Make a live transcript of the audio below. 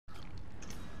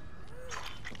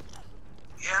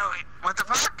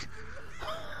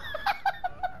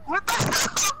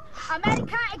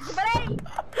America, explain!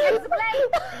 Explain!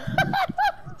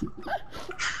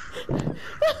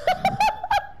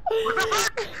 What the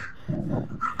fuck?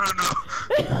 Oh no.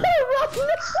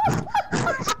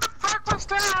 What the fuck was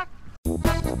that?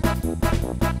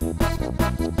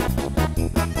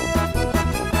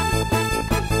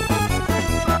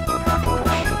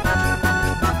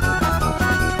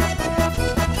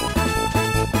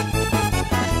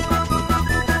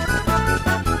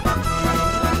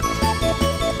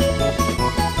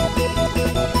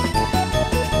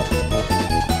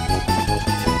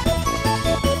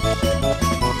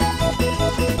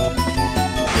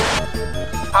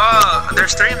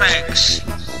 There's 3 megs.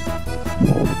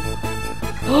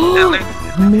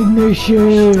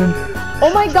 Ignition!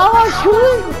 Oh my gosh, who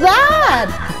is that?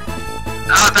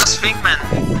 Oh, that's Figman.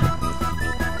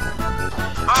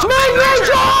 Oh,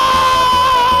 Ignition!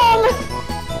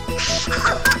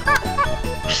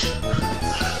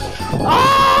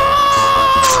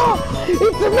 Oh!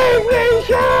 It's a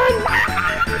Ignition!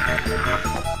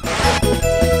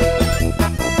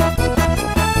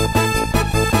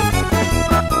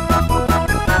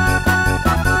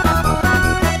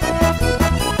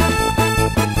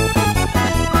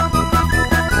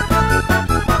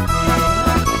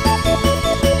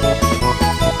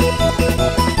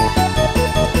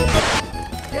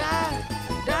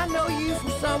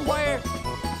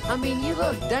 I mean, you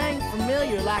look dang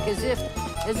familiar, like as if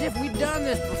we've done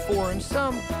this before in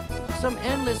some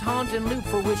endless haunting loop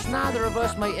for which neither of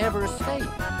us may ever escape.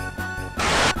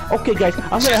 Okay, guys,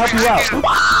 I'm gonna help you out.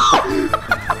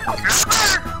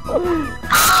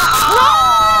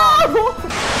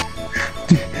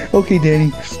 Okay,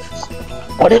 Danny.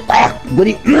 What is that? What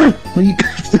do you?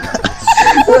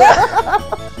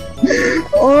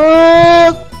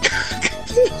 Oh!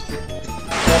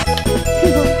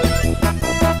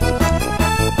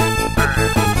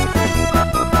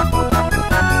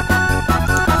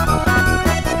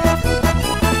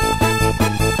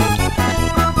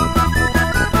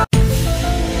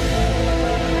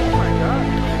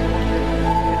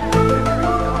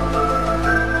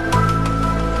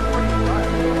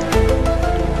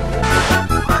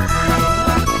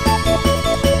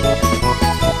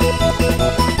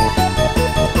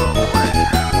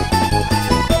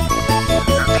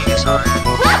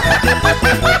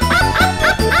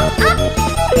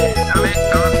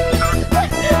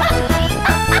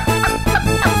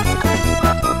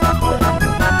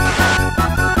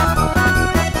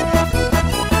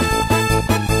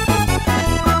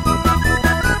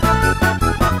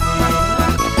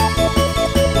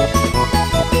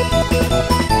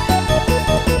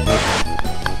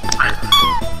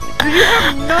 You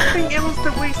have nothing else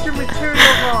to waste your materials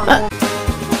on.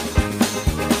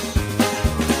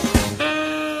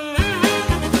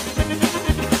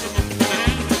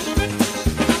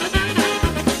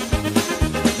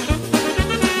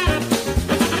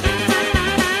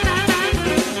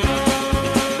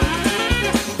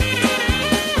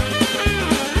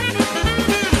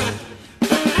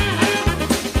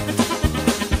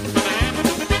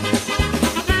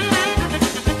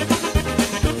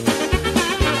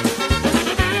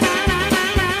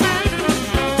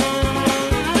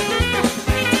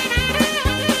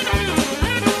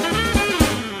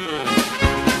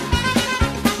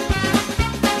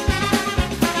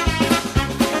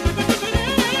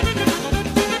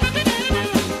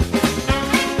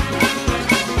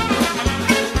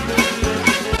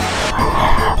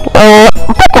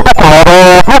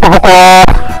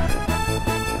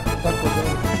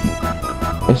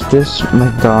 Is this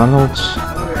McDonald's?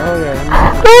 Oh yeah.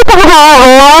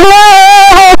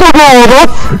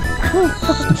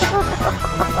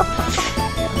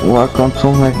 Welcome to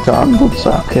McDonald's.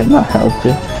 How can I help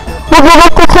you?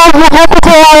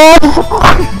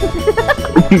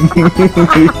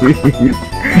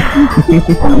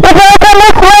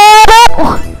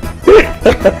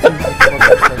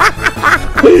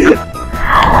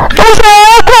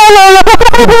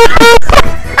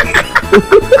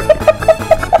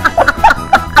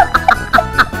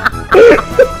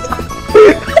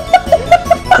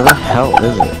 What the hell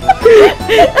is it?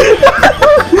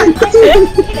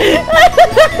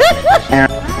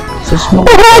 Is this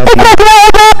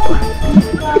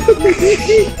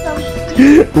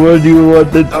Where do you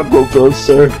want the Taco Bell,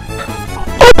 sir?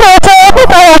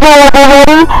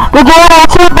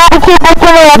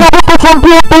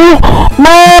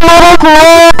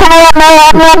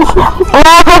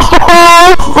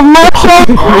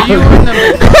 Are you in the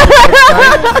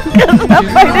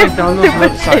McDonald's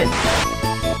website?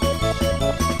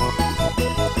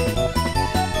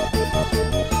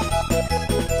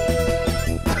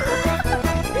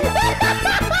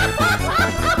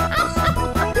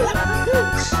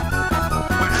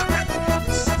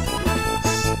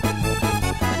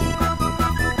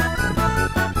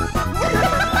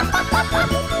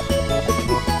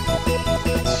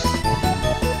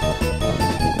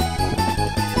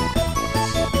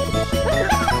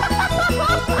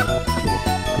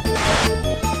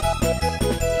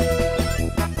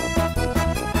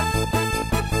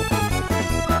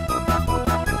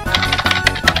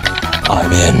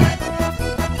 I'm in.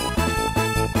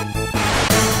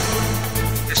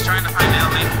 Just trying to find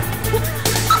Ellie.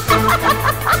 Trying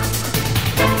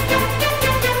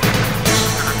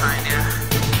to find you.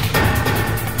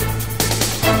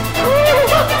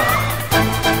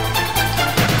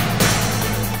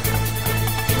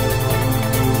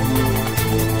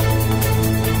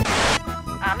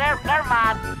 Never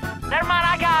mind. Never mind,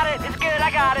 I got it. It's good,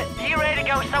 I got it. You ready to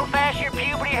go so fast your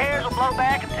puberty hairs will blow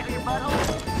back and tickle your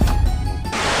butthole?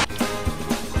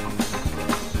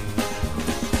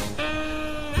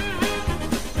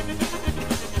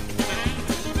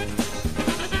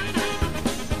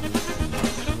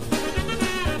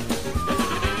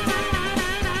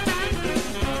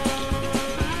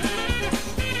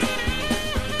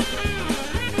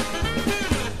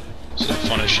 It's the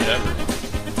funnest shit ever.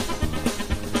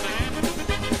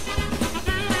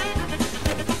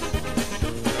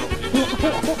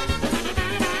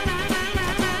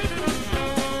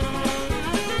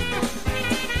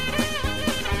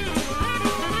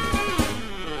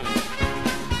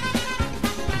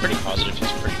 I'm pretty positive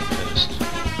he's pretty pissed.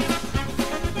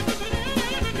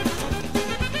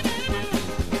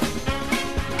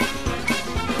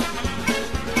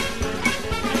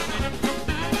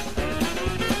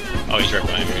 Oh, he's right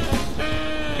behind me.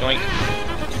 Yoink.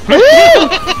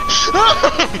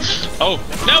 Oh,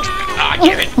 no! Ah,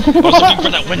 damn it! I was looking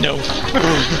for that window.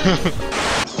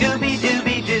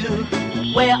 Dooby-dooby-doo,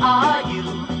 where are you?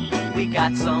 We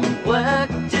got some work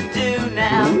to do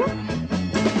now.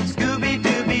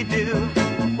 Scooby-dooby-doo,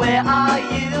 where are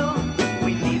you?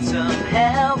 We need some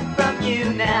help from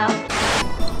you now.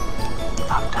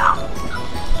 I'm down.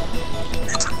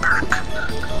 It's a perk.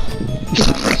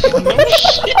 No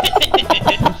shit!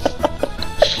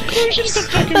 No shit, it's a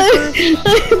fucking perk.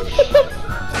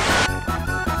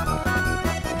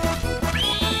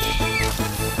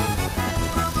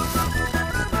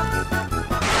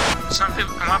 Some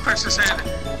people, one person said,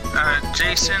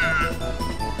 Jason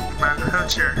Van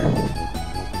Hoocher.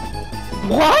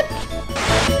 What?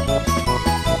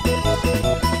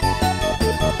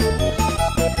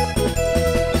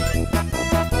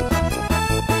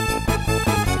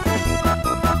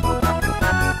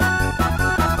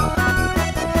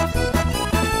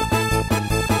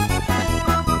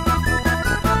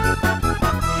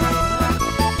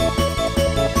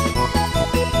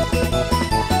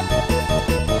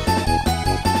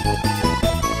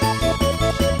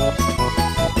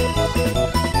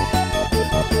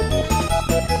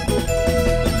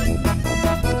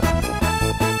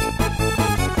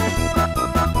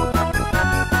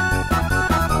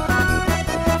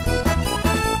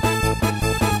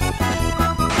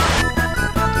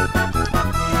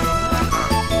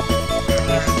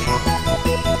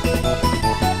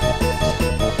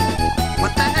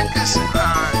 What the heck is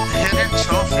hidden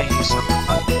trophies?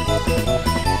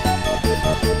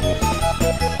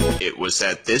 It was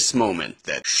at this moment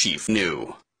that she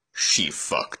knew she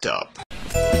fucked up.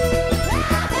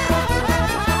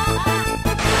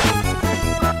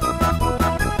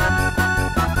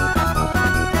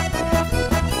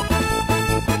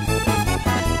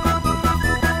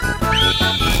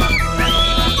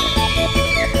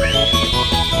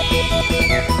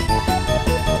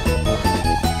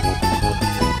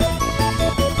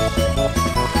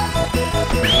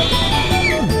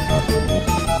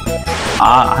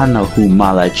 I know who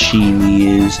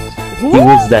Malachini is. He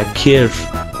was that kid.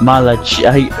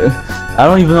 I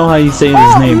don't even know how you say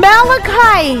his name.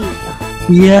 Malachi!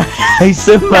 Yeah, I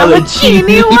said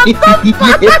Malachini. What the fuck?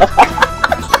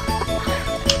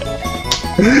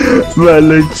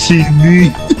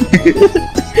 Malachini.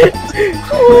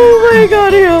 Oh my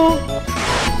god, ew.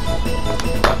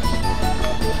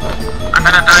 I'm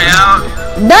gonna die out.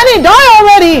 Danny, die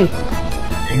already!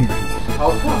 How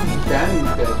come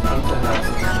Danny's got something else?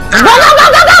 Go, go, go,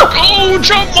 go, go! Oh,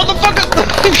 jump, motherfucker!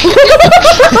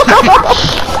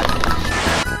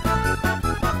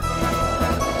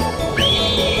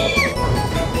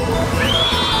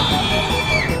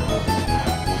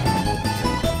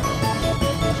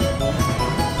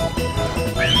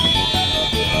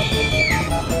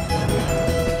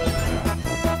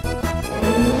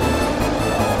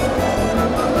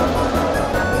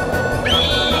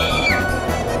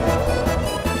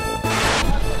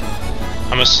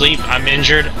 I'm asleep, I'm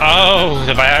injured. Oh,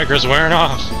 the Viagra's wearing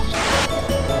off.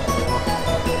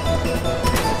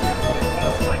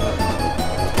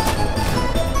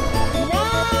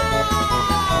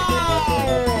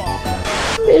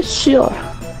 Monsieur,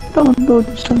 don't do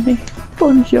this to me.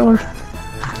 Bonjour.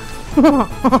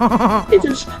 It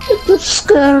is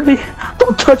scary.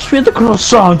 Don't touch me, the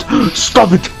croissant.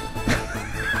 Stop it.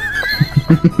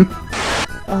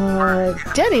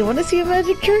 Danny, wanna see a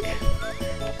magic trick?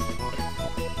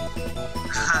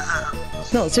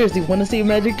 No, seriously, wanna see a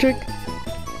magic trick?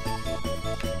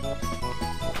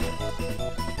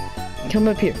 Come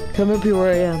up here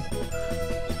where I am.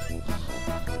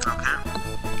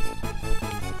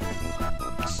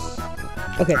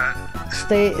 Okay.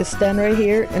 Stand right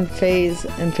here and face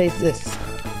this.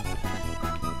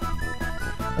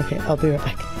 Okay, I'll be right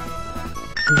back.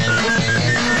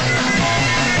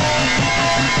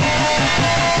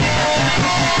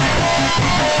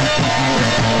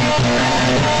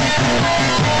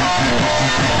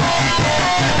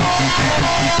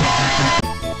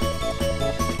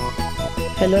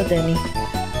 Hello, Danny.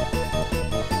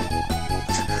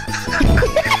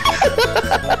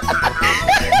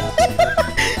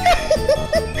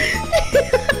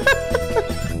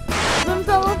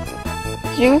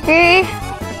 Jukie,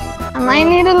 I might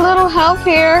need a little help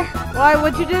here. Why?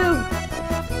 What'd you do?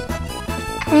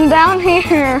 I'm down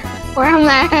here, where I'm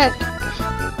at.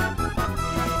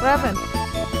 What happened?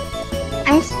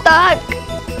 I'm stuck.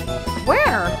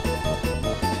 Where?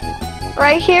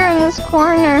 Right here in this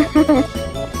corner.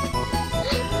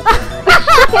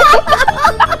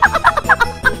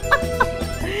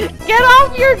 Get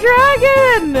off your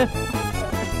dragon!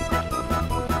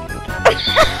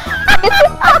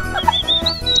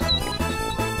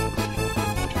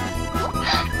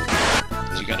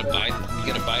 You gotta buy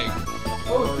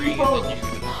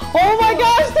Oh my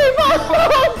gosh, they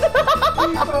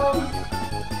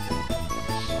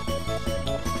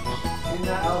In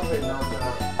that outfit, no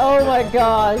doubt. Oh my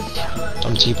gosh.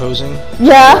 I'm T-posing?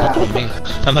 Yeah.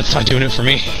 I'm not doing it for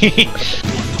me.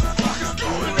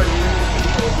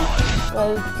 That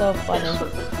is so funny.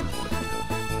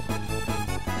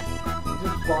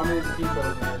 Just bonded people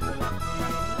in there.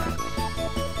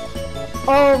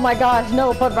 Oh my gosh,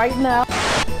 no, but right now.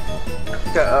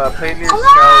 Play near Scout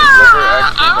liver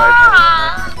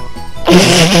action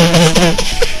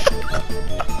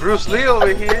Bruce Lee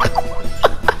over here.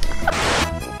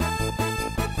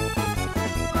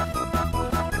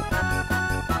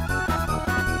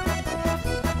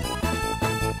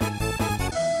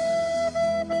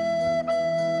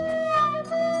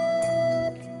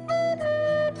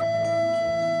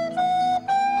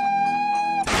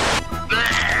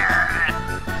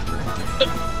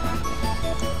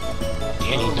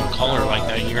 Danny, don't call her like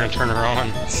that. You're gonna turn her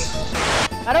on.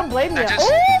 I don't blame you. Just... Oh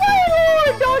my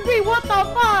lord, Dogmeat, what the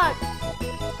fuck?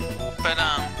 But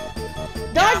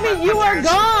Dogmeat, you are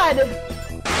God!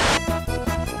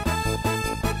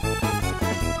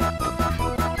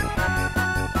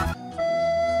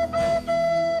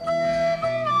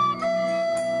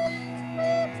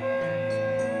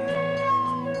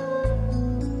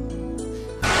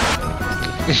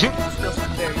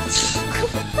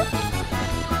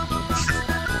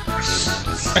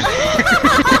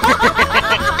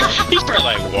 He's probably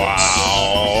like,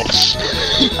 wow.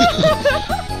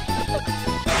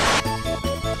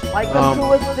 I come to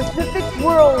a specific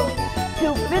world to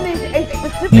finish a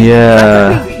specific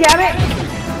recipe, damn it!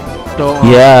 So,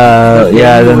 yeah,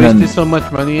 then then wasted so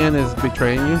much money in is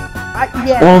betraying you?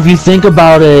 Yeah. well, if you think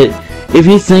about it,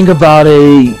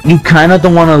 you kind of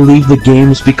don't want to leave the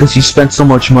games because you spent so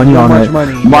much money on it.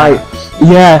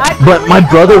 But my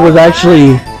brother was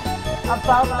actually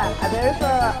About that, there's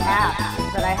a app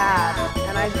that I have,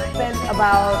 and I spent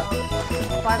about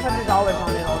 $500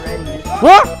 on it already.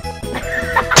 What?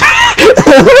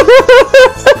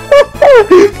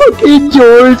 fucking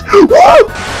George.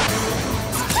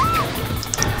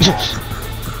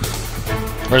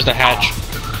 Where's the hatch?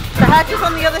 The hatch is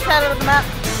on the other side of the map.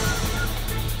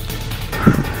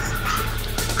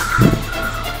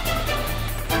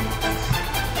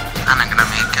 I'm not gonna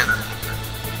make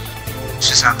it.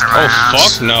 She's got the right Oh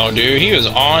ass. fuck no, dude. He was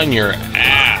on your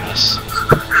ass.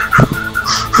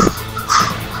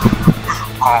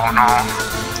 Oh no.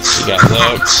 He got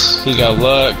looks. He got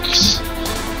looks.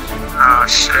 Oh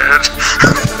shit.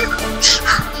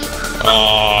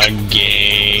 Aw,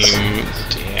 game.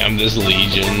 Damn, this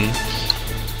Legion.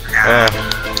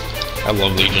 I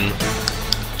love Legion.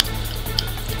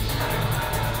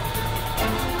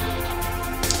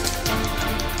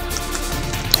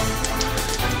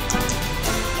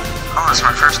 Oh, it's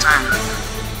my first time.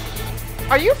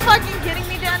 Are you fucking kidding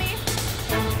me, Danny?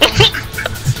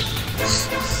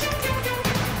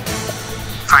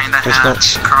 Find the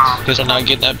hatch, crawl. Guess I'm not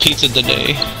getting that pizza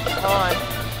today. God.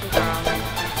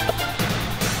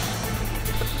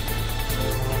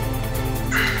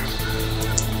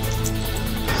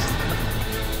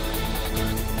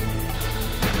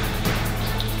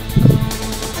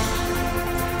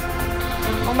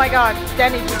 Oh my god,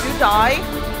 Danny, did you die?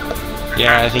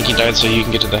 Yeah, I think he died so you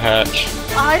can get to the hatch.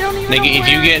 I don't even know If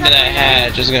you get into that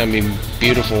hatch, it's gonna be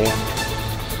beautiful.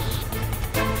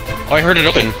 Oh, I heard it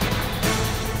open.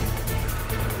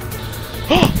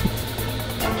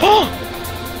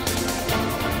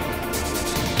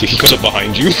 Dude, he goes up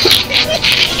behind you.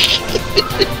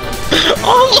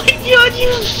 Oh my god,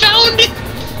 you found it!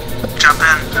 Jump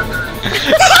in.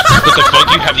 What the fuck?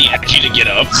 You have the energy to get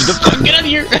up? What the fuck? Get out of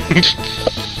here!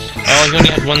 Oh, he only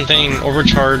had one thing.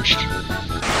 Overcharged.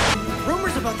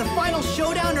 Rumors about the final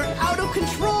showdown are out of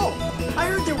control. I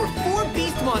heard there were 4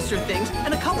 beast monster things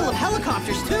and a couple of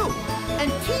helicopters too.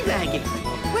 And teabagging.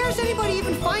 Where's anybody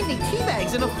even finding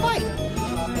teabags in a fight?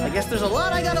 I guess there's a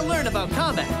lot I gotta learn about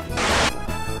combat.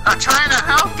 I'm trying to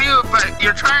help you, but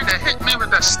you're trying to hit me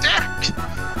with a stick.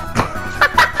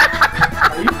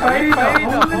 Are you fighting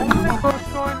the homeless? What's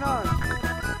going on?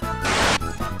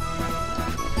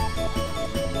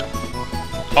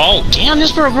 Oh, damn,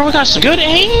 this girl got some good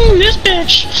aim, this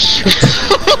bitch!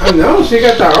 I know, she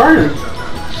got the arm.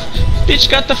 Bitch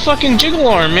got the fucking jiggle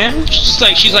arm, man.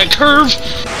 She's like, curve!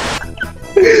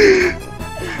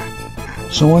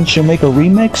 Someone should make a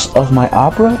remix of my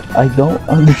opera? I don't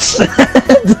understand.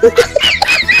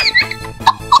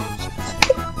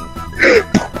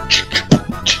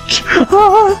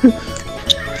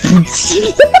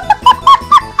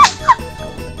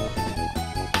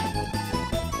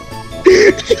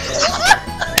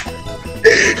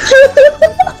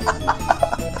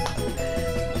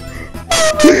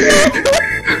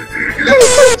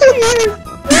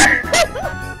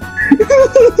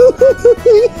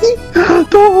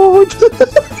 Don't.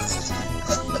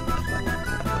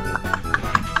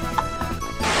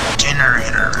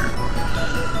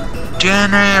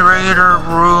 Generator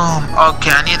room.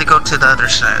 Okay, I need to go to the other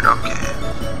side. Okay.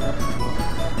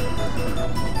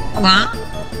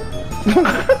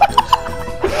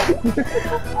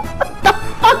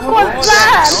 What's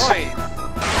that?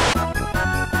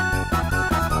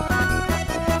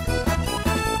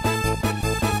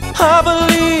 I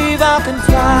believe I can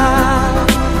fly.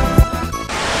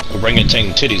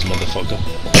 Orangutan titties, motherfucker.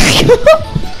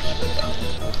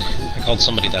 I called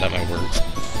somebody that at my work.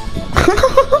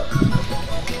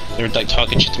 They were like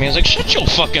talking shit to me. I was like, shut your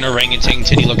fucking orangutan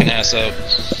titty looking ass up.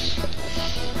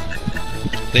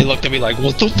 They looked at me like,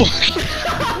 what the fuck?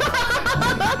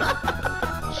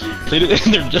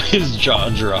 His jaw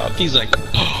dropped. He's like,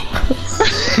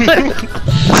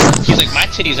 he's like, my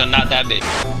titties are not that big.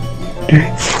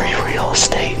 Free real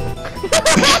estate.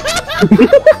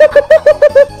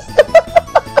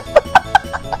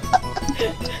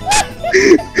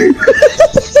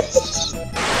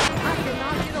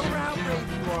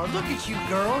 Look at you,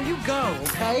 girl. You go,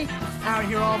 okay? Out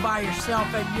here all by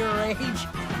yourself at your age.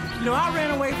 You know, I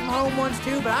ran away from home once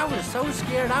too, but I was so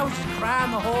scared. I was just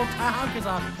crying the whole time because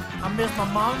I missed my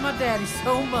mom and my daddy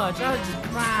so much. I was just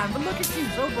crying. But look at you,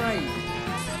 so brave.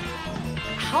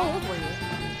 How old were you?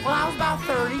 Well, I was about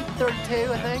 30,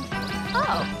 32, I think.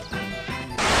 Oh.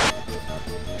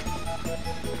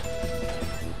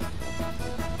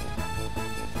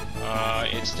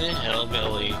 It's the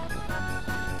hillbilly.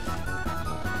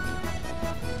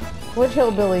 Which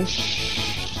hillbilly?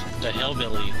 The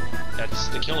hillbilly. That's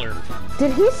the killer.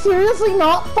 Did he seriously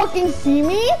not fucking see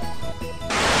me?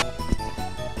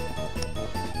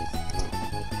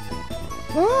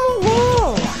 Oh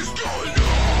no!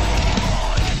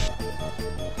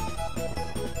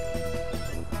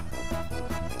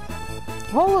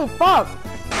 Holy fuck!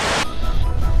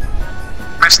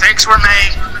 Mistakes were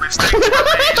made. Mistakes were made.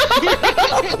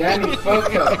 Danny,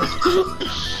 fuck up.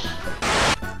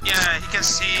 Yeah, he can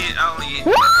see Ellie.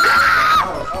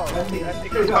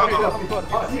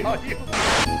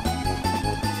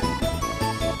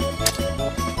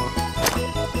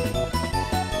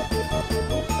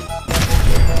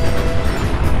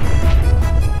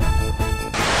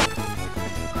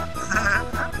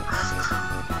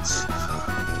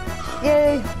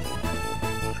 Yay!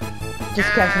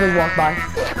 Just casually walk by.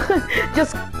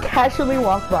 Just casually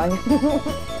walk by.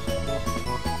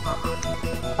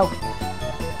 Oh.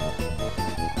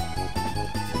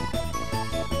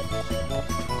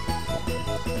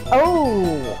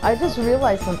 Oh, I just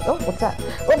realized something. Oh, what's that?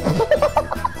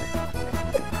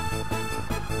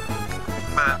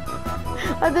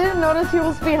 I didn't notice he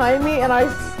was behind me and I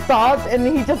stopped and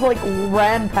he just like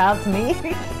ran past me.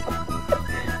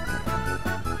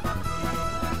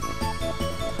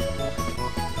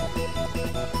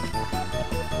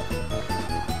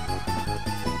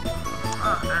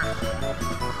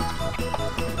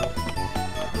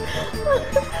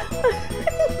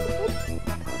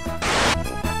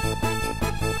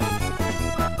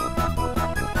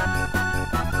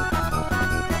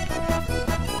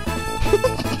 You're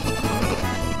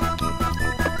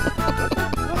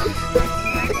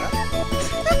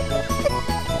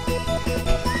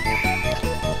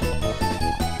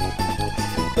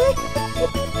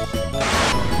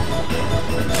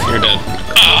dead.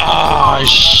 Ah,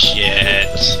 shit.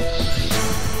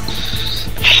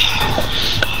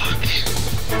 Fuck.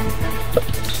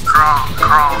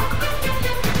 Crawl.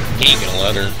 He ain't gonna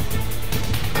let her.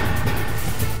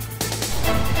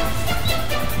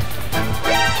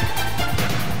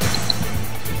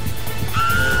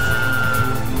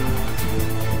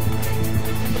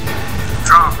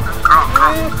 Crawl.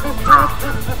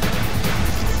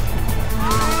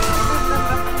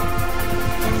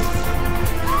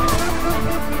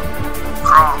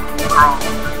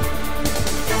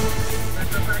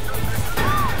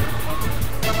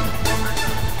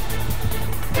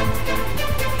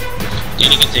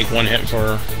 Danny can take one hit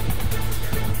for her.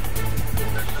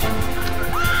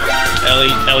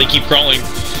 Ellie, keep crawling.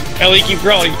 Ellie, keep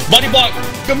crawling. Body block!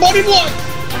 Good body block!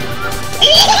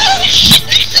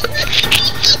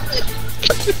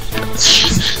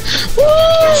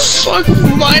 Oh, fuck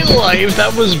my life.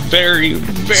 That was very,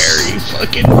 very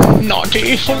fucking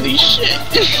naughty. Holy shit.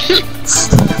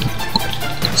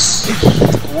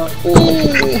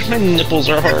 Oh, my nipples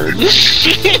are hard.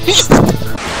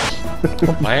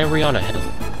 Why are we on a hill?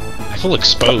 I feel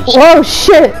exposed. Whoa,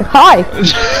 shit! Hi!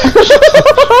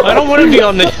 I don't want to be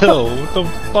on the hill. What the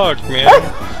fuck, man?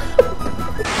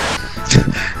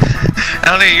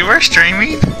 Ellie, you were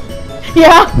streaming?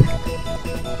 Yeah!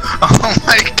 Oh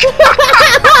my god!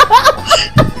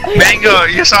 Mango,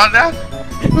 you saw that?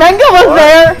 Mango was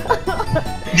there!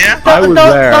 Yeah? I was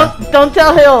there. Don't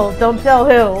tell Hill. Don't tell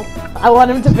Hill. I want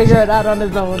him to figure it out on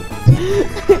his own.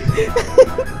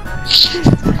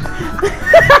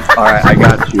 Alright, I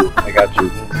got you.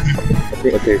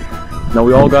 Okay. Now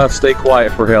we all gotta stay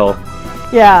quiet for Hill.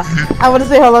 Yeah. I want to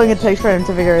see how long it takes for him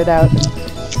to figure it out.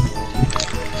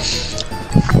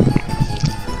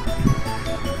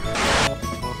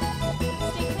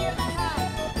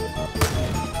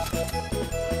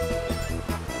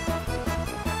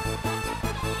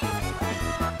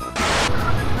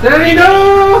 Danny,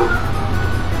 no!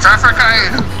 Traffic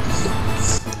eye!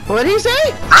 What did he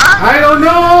say? I don't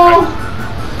know!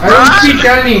 I don't speak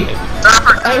Danny.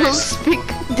 I don't speak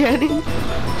Danny.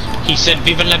 He said,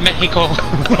 Viva la Mexico!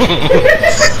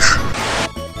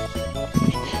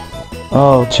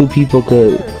 Oh, two people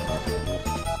could.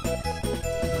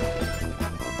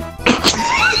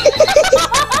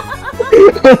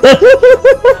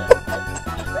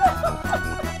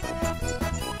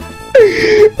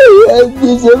 I had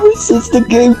this ever since the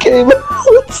game came out.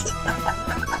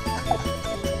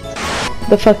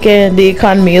 The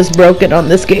economy is broken on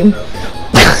this game.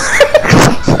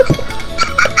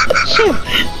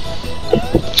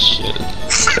 Shit.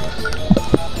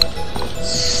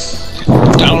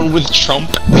 Down with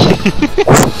Trump.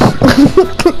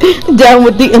 Down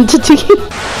with the entity.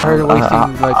 I heard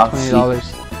wasting like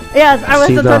 $20. Yes, I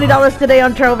wasted $20 today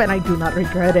on Trove and I do not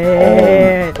regret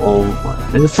it. Oh,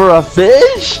 for a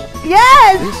fish?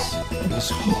 Yes!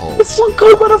 It's so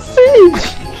good about a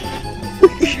fish!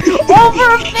 Over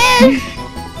a fish!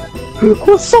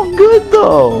 What's so good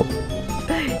though?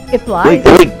 It flies.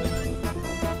 Wait.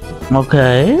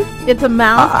 Okay. It's a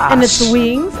mouth and it's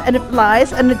wings and it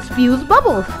flies and it spews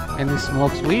bubbles. And it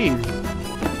smokes weed.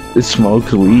 It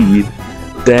smokes weed.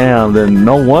 Damn, then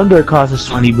no wonder it costs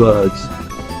 $20.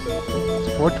 It's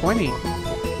 $4.20.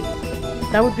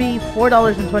 That would be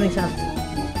 $4.20.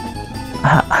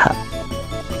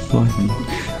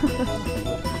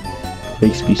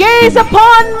 Makes me Gaze sick.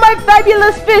 upon my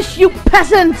fabulous fish, you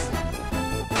peasants!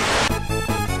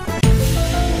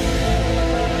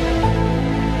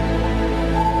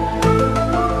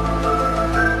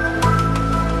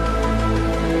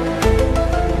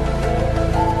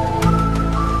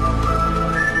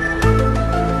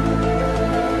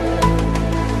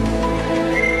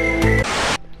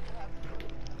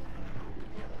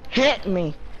 Hit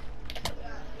me.